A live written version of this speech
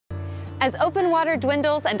As open water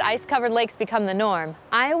dwindles and ice-covered lakes become the norm,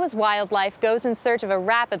 Iowa's wildlife goes in search of a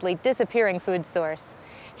rapidly disappearing food source.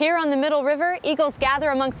 Here on the Middle River, eagles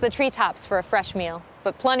gather amongst the treetops for a fresh meal,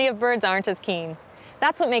 but plenty of birds aren't as keen.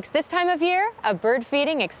 That's what makes this time of year a bird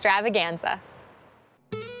feeding extravaganza.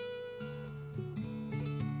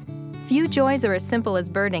 Few joys are as simple as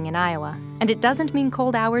birding in Iowa, and it doesn't mean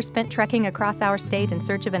cold hours spent trekking across our state in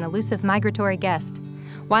search of an elusive migratory guest.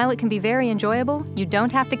 While it can be very enjoyable, you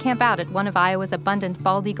don't have to camp out at one of Iowa's abundant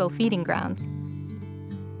bald eagle feeding grounds.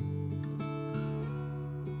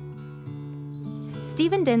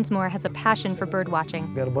 Stephen Dinsmore has a passion for bird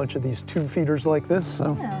watching. Got a bunch of these tube feeders like this,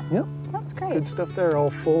 so yeah, that's great. Good stuff there, all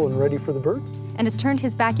full and ready for the birds. And has turned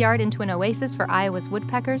his backyard into an oasis for Iowa's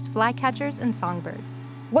woodpeckers, flycatchers, and songbirds.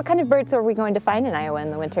 What kind of birds are we going to find in Iowa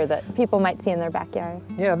in the winter that people might see in their backyard?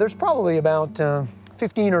 Yeah, there's probably about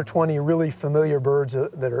 15 or 20 really familiar birds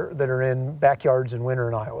that are in backyards in winter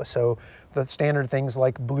in Iowa. So the standard things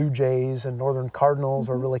like blue jays and northern cardinals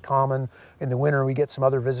are really common. In the winter we get some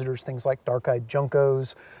other visitors, things like dark-eyed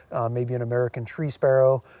juncos, maybe an American tree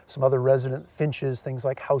sparrow, some other resident finches, things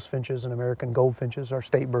like house finches and American goldfinches are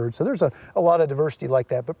state birds. So there's a lot of diversity like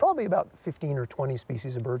that, but probably about 15 or 20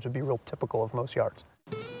 species of birds would be real typical of most yards.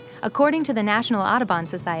 According to the National Audubon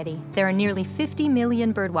Society, there are nearly 50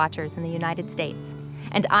 million birdwatchers in the United States,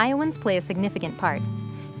 and Iowans play a significant part,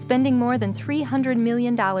 spending more than $300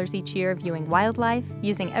 million each year viewing wildlife,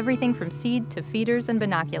 using everything from seed to feeders and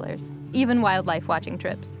binoculars, even wildlife watching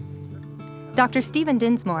trips. Dr. Stephen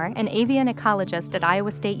Dinsmore, an avian ecologist at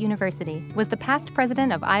Iowa State University, was the past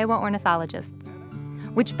president of Iowa Ornithologists,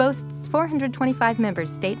 which boasts 425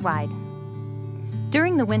 members statewide.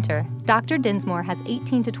 During the winter, Dr. Dinsmore has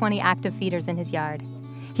 18 to 20 active feeders in his yard.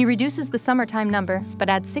 He reduces the summertime number, but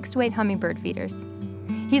adds 6 to 8 hummingbird feeders.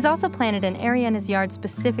 He's also planted an area in his yard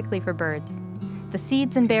specifically for birds. The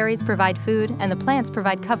seeds and berries provide food, and the plants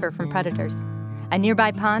provide cover from predators. A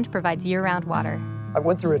nearby pond provides year-round water. I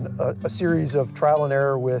went through a series of trial and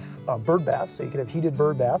error with bird baths, so you could have heated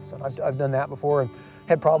bird baths, and I've done that before and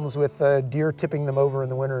had problems with deer tipping them over in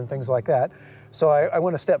the winter and things like that. So I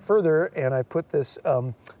went a step further and I put this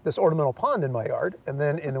ornamental pond in my yard, and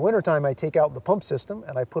then in the wintertime I take out the pump system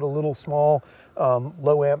and I put a little small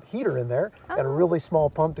low amp heater in there and a really small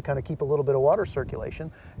pump to kind of keep a little bit of water circulation.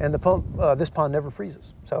 And the pump, this pond never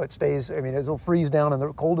freezes. So it stays, I mean, it'll freeze down in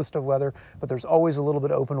the coldest of weather, but there's always a little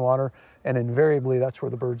bit of open water, and invariably that's where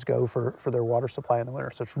the birds go for their water supply in the winter.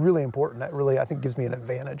 So it's really important. That really, I think, gives me an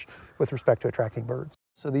advantage with respect to attracting birds.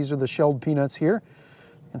 So these are the shelled peanuts here.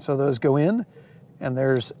 And so those go in, and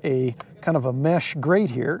there's a kind of a mesh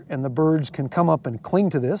grate here, and the birds can come up and cling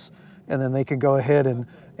to this, and then they can go ahead and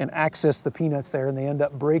access the peanuts there, and they end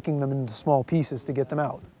up breaking them into small pieces to get them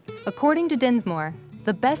out. According to Dinsmore,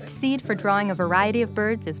 the best seed for drawing a variety of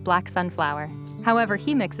birds is black sunflower. However,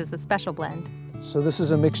 he mixes a special blend. So this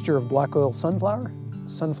is a mixture of black oil sunflower,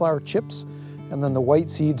 sunflower chips, and then the white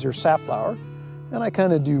seeds are safflower. And I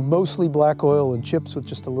kind of do mostly black oil and chips with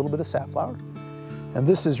just a little bit of safflower. And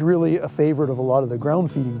this is really a favorite of a lot of the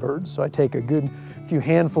ground feeding birds. So I take a good few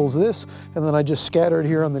handfuls of this, and then I just scatter it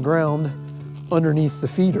here on the ground underneath the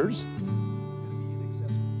feeders.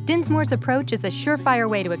 Dinsmore's approach is a surefire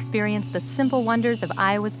way to experience the simple wonders of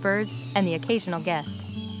Iowa's birds and the occasional guest.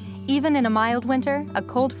 Even in a mild winter, a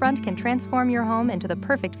cold front can transform your home into the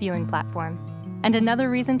perfect viewing platform. And another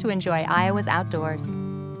reason to enjoy Iowa's outdoors.